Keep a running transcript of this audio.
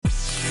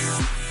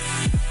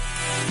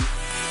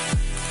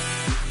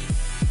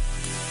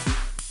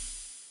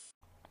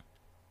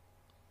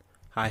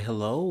Hi,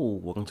 hello.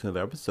 Welcome to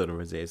another episode of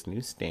Isaiah's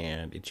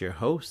Newsstand. It's your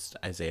host,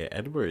 Isaiah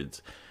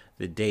Edwards.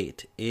 The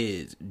date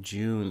is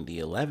June the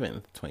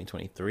 11th,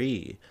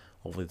 2023.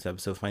 Hopefully this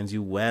episode finds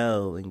you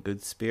well, in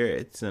good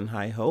spirits, and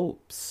high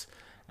hopes.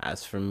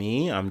 As for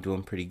me, I'm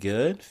doing pretty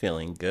good,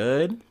 feeling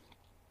good.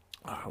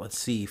 Let's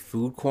see,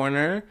 food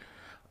corner.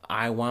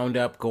 I wound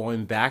up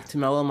going back to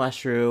Mellow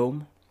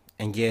Mushroom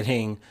and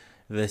getting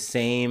the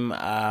same,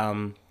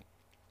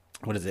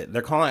 what is it?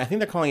 I think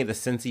they're calling it the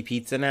Cincy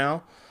Pizza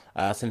now.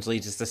 Essentially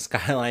just a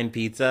Skyline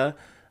pizza.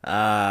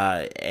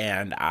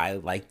 And I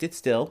liked it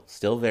still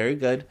very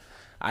good.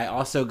 I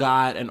also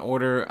got an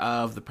order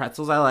of the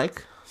pretzels I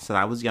like. So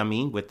that was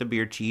yummy with the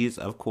beer cheese,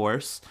 of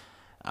course.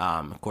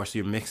 Of course,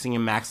 you're mixing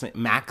and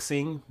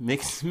mixing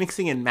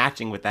and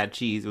matching with that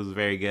cheese. It was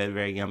very good,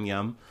 very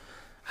yum.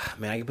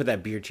 Man, I can put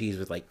that beer cheese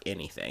with like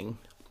anything.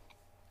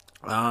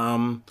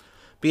 But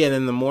yeah,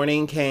 then the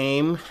morning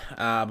came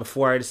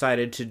before I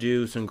decided to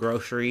do some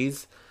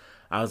groceries.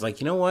 I was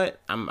like, you know what?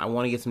 I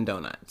want to get some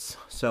donuts.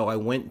 So I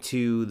went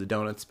to the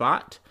donut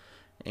spot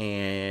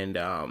and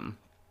I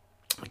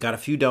got a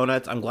few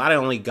donuts. I'm glad I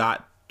only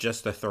got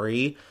just the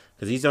 3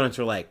 because these donuts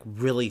are like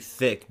really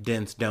thick,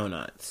 dense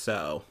donuts.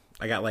 So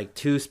I got like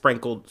 2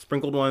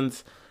 sprinkled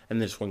ones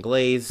and then just one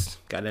glazed.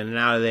 Got in and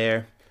out of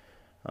there.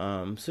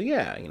 So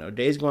yeah,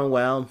 day's going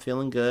well. I'm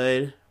feeling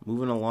good,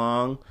 moving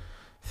along.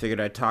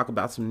 Figured I'd talk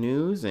about some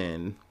news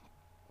and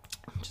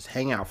just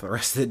hang out for the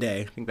rest of the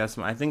day.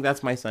 I think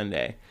that's my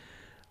Sunday.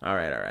 All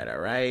right.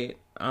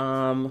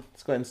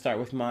 Let's go ahead and start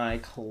with my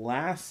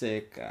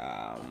classic,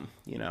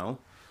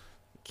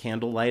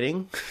 candle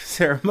lighting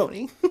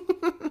ceremony.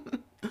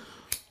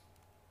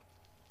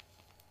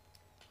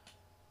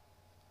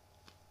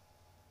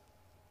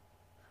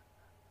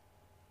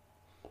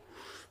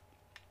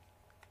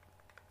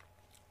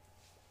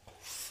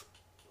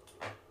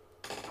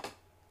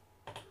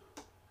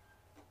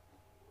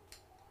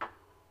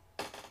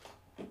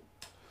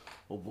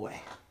 Oh boy.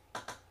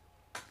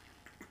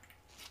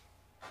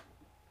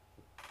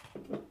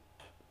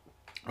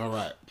 All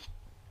right.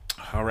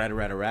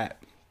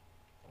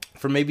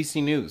 From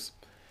ABC News,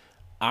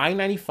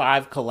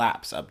 I-95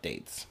 collapse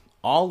updates.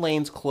 All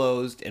lanes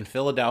closed in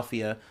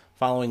Philadelphia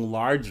following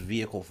large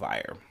vehicle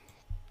fire.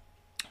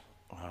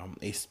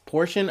 A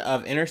portion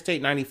of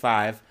Interstate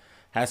 95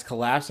 has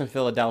collapsed in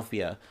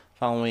Philadelphia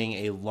following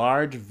a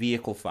large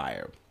vehicle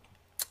fire,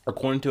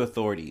 according to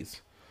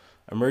authorities.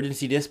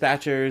 Emergency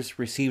dispatchers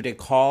received a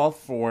call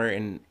for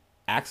an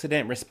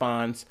accident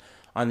response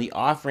on the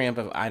off-ramp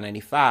of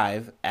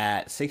I-95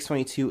 at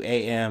 6:22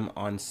 a.m.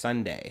 on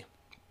Sunday.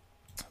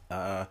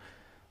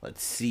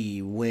 Let's see.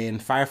 When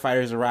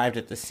firefighters arrived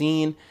at the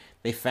scene,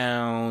 they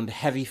found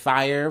heavy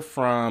fire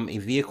from a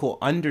vehicle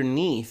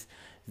underneath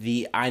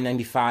the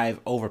I-95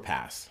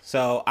 overpass.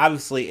 So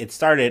obviously it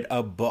started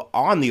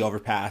on the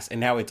overpass and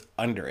now it's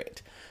under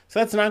it. So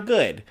that's not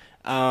good.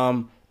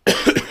 And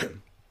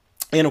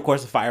of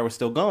course the fire was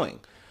still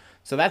going.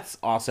 So that's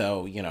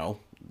also,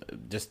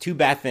 just 2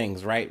 bad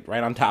things right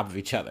on top of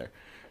each other.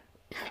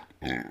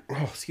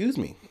 Oh, excuse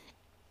me.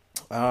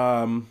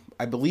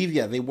 I believe,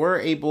 they were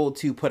able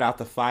to put out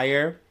the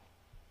fire,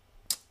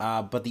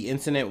 but the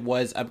incident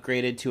was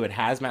upgraded to a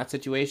hazmat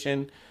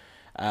situation.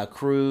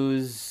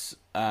 Crews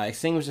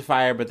extinguished the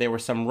fire, but there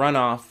was some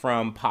runoff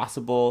from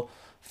possible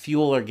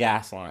fuel or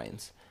gas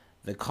lines.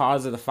 The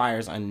cause of the fire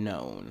is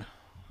unknown.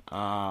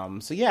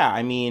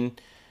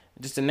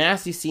 Just a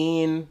nasty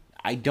scene.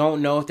 I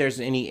don't know if there's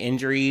any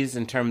injuries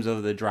in terms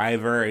of the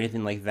driver or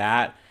anything like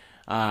that.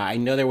 I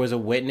know there was a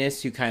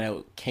witness who kind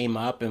of came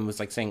up and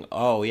was like saying,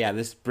 oh yeah,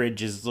 this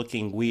bridge is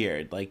looking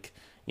weird. Like,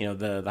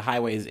 the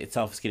highway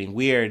itself is getting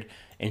weird.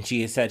 And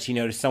she said she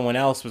noticed someone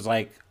else was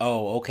like,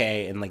 oh,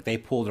 okay. And like they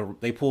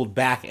pulled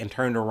back and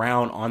turned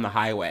around on the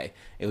highway.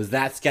 It was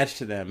that sketch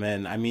to them.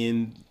 And I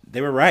mean,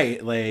 they were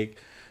right. Like,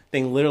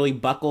 thing literally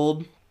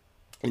buckled.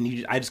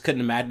 And I just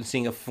couldn't imagine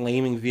seeing a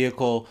flaming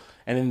vehicle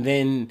and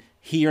then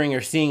hearing or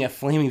seeing a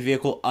flaming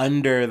vehicle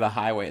under the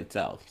highway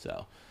itself.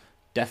 So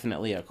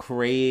definitely a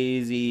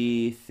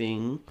crazy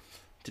thing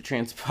to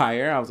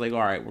transpire. I was like, all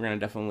right, we're going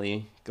to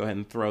definitely go ahead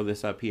and throw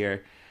this up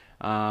here.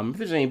 If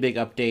there's any big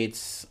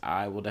updates,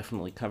 I will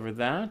definitely cover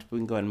that. We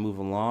can go ahead and move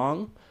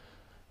along.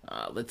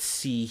 Let's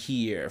see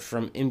here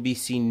from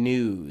NBC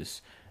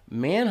News.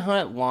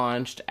 Manhunt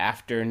launched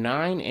after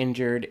 9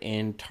 injured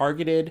in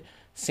targeted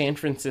San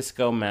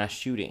Francisco mass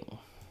shooting.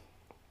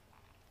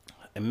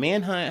 A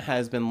manhunt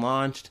has been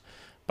launched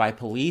by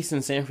police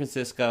in San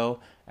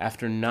Francisco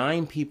after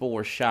 9 people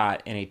were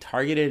shot in a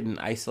targeted and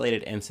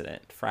isolated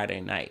incident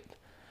Friday night.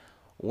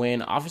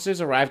 When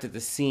officers arrived at the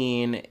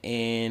scene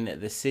in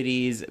the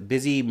city's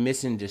busy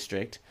Mission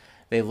district,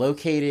 they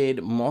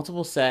located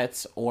multiple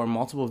sets or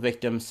multiple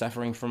victims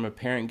suffering from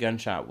apparent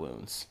gunshot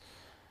wounds.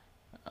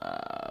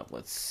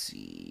 Let's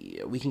see.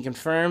 We can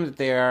confirm that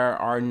there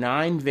are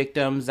 9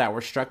 victims that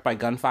were struck by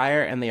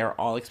gunfire, and they are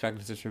all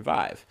expected to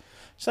survive.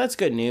 So that's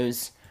good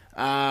news.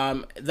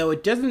 Though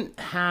it doesn't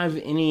have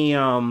any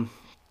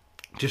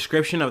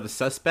description of the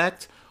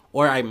suspect,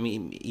 or I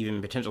mean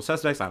even potential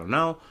suspects, I don't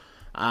know.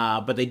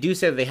 But they do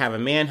say that they have a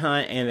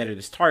manhunt and that it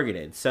is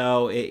targeted.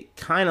 So it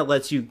kind of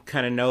lets you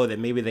kind of know that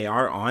maybe they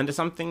are onto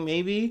something,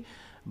 maybe.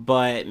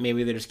 But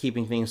maybe they're just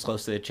keeping things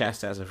close to the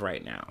chest as of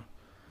right now.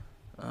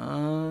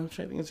 I'm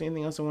trying to think if there's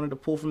anything else I wanted to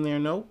pull from there.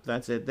 Nope,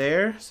 that's it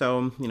there.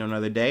 So,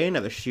 another day,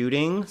 another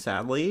shooting,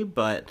 sadly.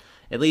 But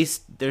at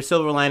least there's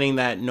silver lining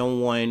that no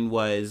one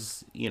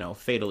was,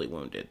 fatally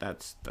wounded.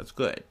 That's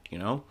good,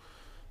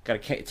 Gotta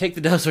take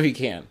the dubs where you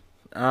can.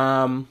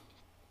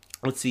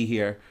 Let's see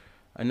here.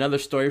 Another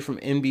story from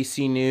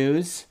NBC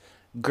News.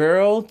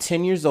 Girl,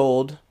 10 years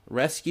old,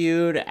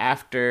 rescued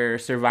after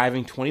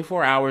surviving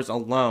 24 hours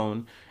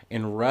alone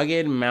in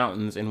rugged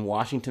mountains in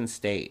Washington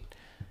State.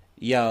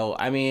 Yo,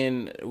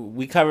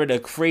 we covered a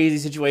crazy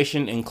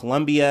situation in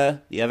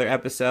Colombia the other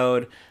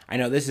episode. I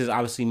know this is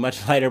obviously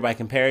much lighter by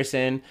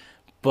comparison,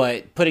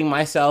 but putting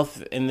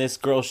myself in this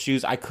girl's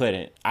shoes, I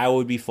couldn't. I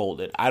would be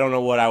folded. I don't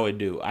know what I would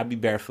do. I'd be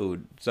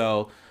barefoot.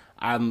 So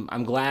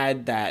I'm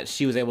glad that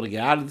she was able to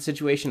get out of the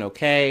situation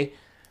okay.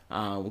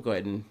 We'll go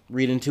ahead and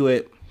read into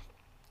it.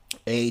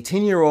 A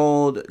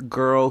 10-year-old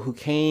girl who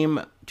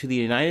came to the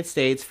United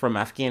States from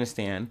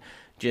Afghanistan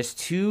just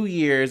 2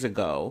 years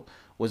ago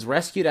was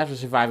rescued after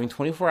surviving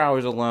 24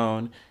 hours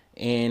alone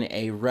in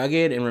a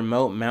rugged and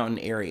remote mountain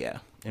area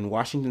in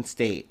Washington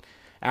State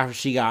after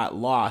she got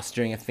lost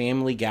during a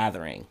family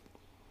gathering.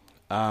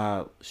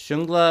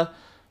 Shungla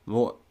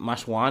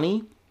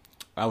Mashwani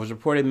was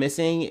reported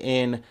missing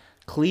in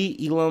Cle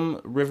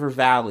Elum River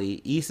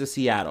Valley, east of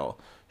Seattle,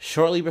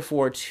 shortly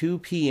before 2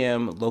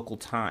 p.m. local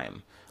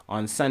time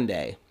on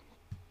Sunday.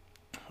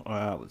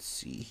 Let's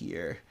see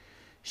here.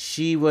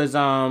 She was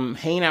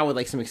hanging out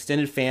with some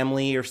extended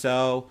family or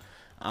so.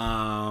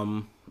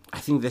 I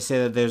think they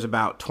say that there's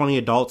about 20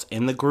 adults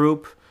in the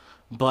group,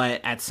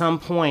 but at some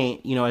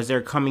point, as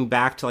they're coming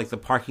back to the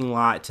parking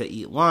lot to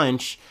eat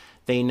lunch,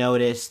 they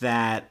notice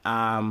that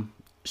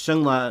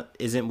Shungla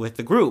isn't with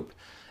the group,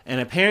 and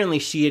apparently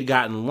she had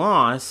gotten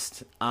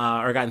lost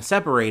or gotten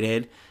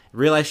separated,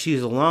 realized she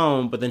was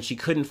alone, but then she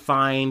couldn't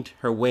find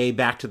her way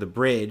back to the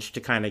bridge to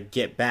kind of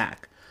get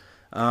back.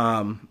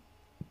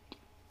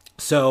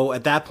 So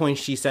at that point,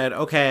 she said,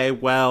 okay,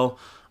 well,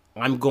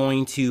 I'm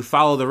going to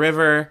follow the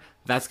river.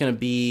 That's going to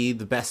be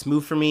the best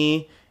move for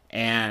me.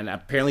 And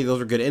apparently those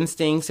were good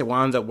instincts. It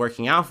wound up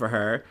working out for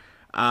her.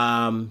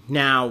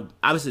 Now,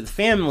 obviously the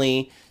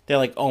family, they're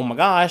like, oh my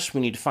gosh, we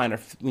need to find her.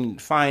 We need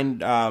to find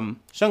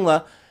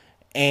Shungla.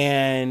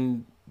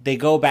 And they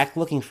go back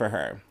looking for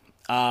her.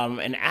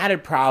 An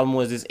added problem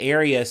was this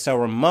area is so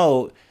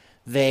remote,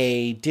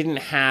 they didn't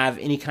have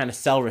any kind of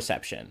cell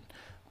reception.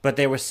 But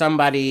there was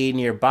somebody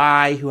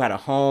nearby who had a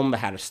home that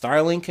had a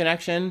Starlink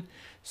connection.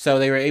 So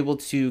they were able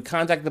to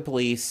contact the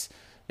police.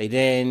 They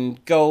then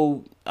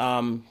go,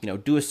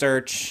 do a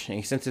search, an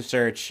extensive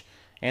search,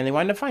 and they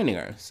wind up finding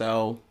her.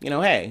 So,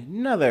 hey,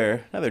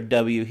 another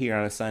W here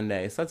on a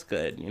Sunday. So that's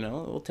good.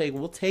 We'll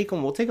take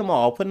them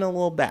all. Put in a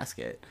little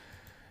basket.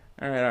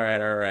 All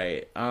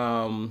right.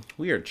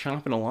 We are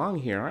chomping along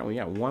here, aren't we? We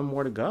got one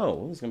more to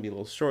go. It's gonna be a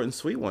little short and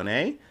sweet one,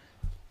 eh?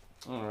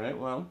 All right.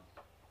 Well,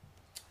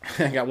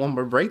 I got one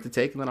more break to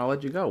take, and then I'll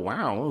let you go.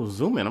 Wow, a little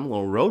zoom in. I'm a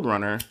little road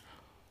runner.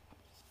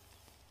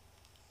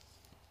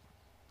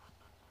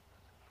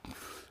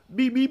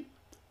 Beep, beep.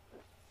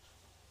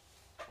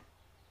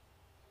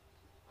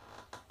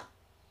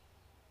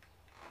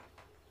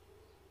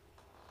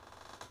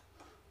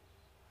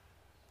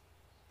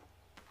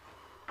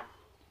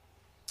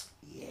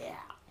 Yeah.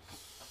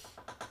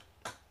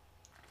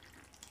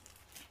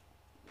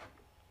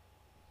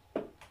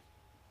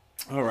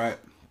 All right.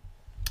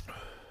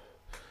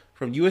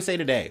 From USA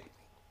Today.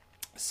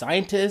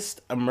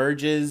 Scientist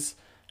emerges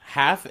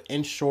half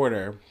inch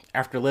shorter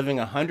after living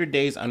 100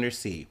 days under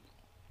sea.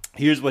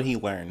 Here's what he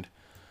learned.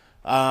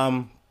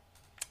 So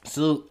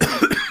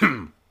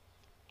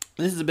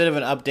this is a bit of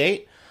an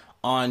update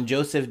on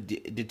Joseph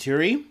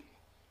Dituri.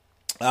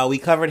 We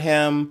covered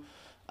him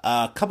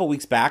a couple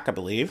weeks back, I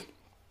believe.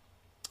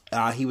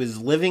 He was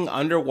living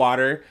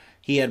underwater.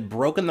 He had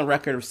broken the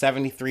record of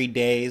 73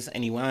 days,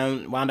 and he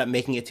wound up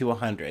making it to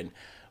 100.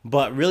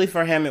 But really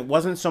for him, it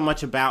wasn't so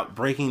much about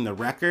breaking the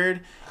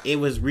record. It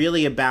was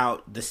really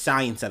about the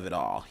science of it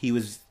all. He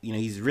was,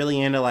 he's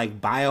really into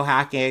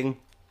biohacking.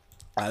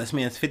 This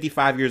man's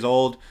 55 years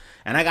old,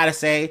 and I gotta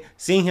say,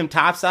 seeing him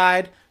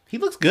topside, he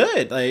looks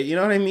good. You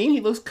know what I mean? He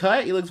looks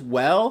cut. He looks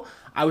well.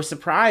 I was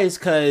surprised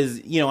because,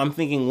 I'm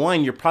thinking,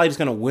 one, you're probably just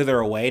gonna wither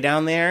away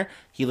down there.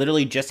 He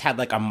literally just had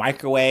a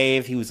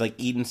microwave. He was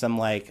eating some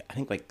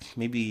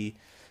maybe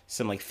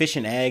some fish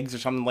and eggs or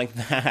something like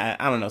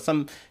that. I don't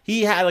know.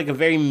 He had a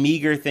very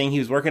meager thing. He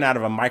was working out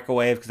of a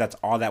microwave because that's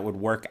all that would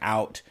work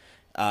out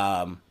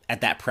at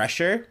that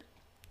pressure.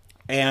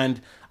 And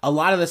a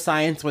lot of the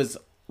science was,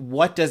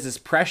 what does this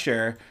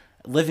pressure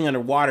living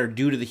underwater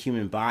do to the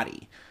human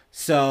body?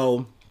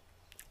 So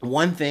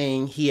one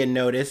thing he had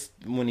noticed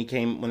when they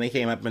came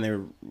up and they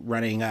were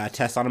running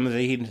tests on him is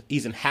that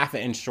he's in half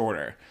an inch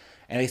shorter.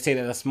 And they say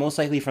that that's most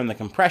likely from the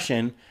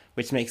compression,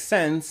 which makes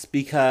sense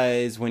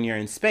because when you're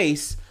in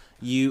space,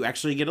 you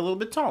actually get a little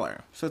bit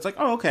taller. So it's like,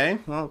 oh, okay,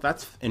 well,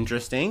 that's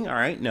interesting. All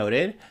right,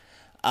 noted.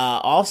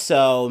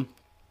 Also,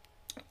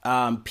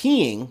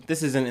 peeing,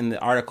 this isn't in the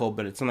article,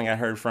 but it's something I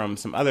heard from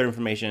some other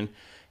information.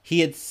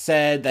 He had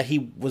said that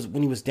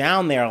when he was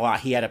down there a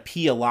lot, he had to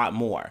pee a lot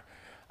more.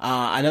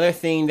 Another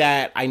thing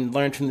that I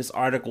learned from this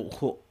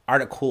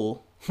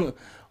article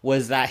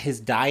was that his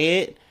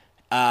diet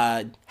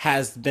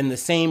has been the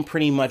same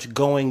pretty much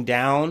going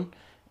down,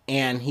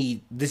 and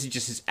this is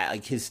just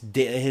his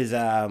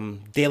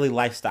daily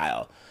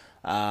lifestyle,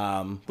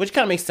 which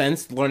kind of makes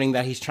sense, learning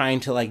that he's trying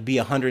to like be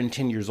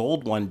 110 years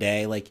old one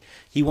day. Like,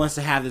 he wants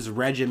to have this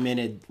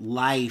regimented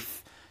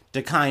life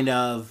to kind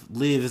of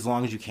live as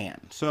long as you can.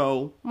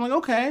 So I'm like,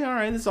 okay, all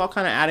right, this is all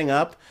kind of adding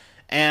up.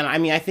 And I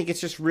mean, I think it's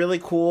just really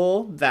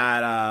cool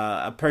that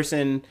a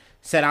person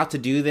set out to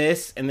do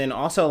this. And then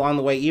also along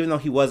the way, even though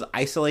he was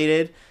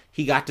isolated,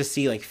 he got to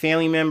see like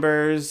family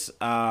members,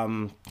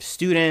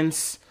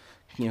 students,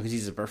 because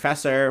he's a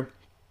professor.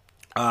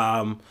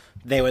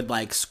 They would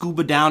like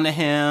scuba down to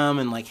him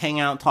and like hang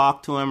out,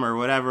 talk to him or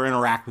whatever,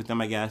 interact with him,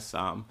 I guess.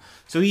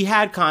 So he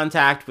had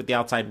contact with the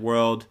outside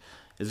world.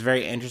 It's a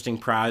very interesting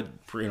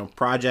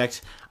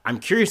project. I'm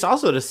curious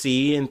also to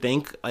see and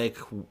think like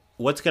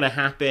what's going to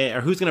happen,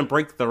 or who's going to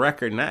break the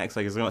record next.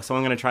 Like, is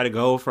someone going to try to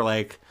go for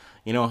like,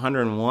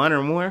 101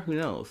 or more? Who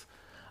knows?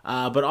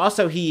 But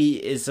also he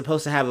is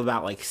supposed to have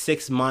about like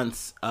 6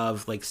 months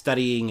of like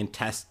studying and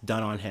tests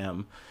done on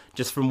him,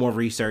 just for more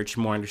research,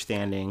 more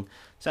understanding.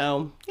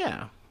 So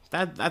yeah,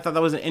 I thought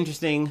that was an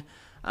interesting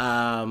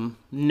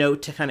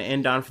note to kind of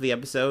end on for the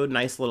episode.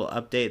 Nice little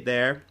update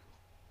there.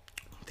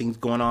 Things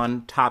going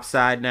on top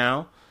side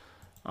now.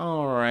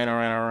 All right.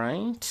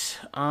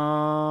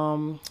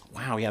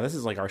 Wow, yeah, this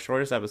is like our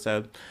shortest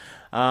episode.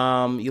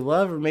 You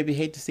love or maybe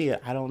hate to see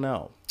it, I don't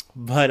know.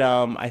 But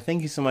I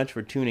thank you so much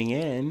for tuning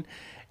in,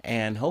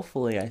 and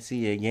hopefully I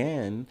see you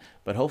again.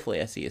 But hopefully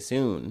I see you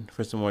soon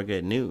for some more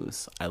good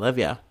news. I love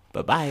ya.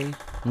 Bye-bye.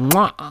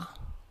 Mwah.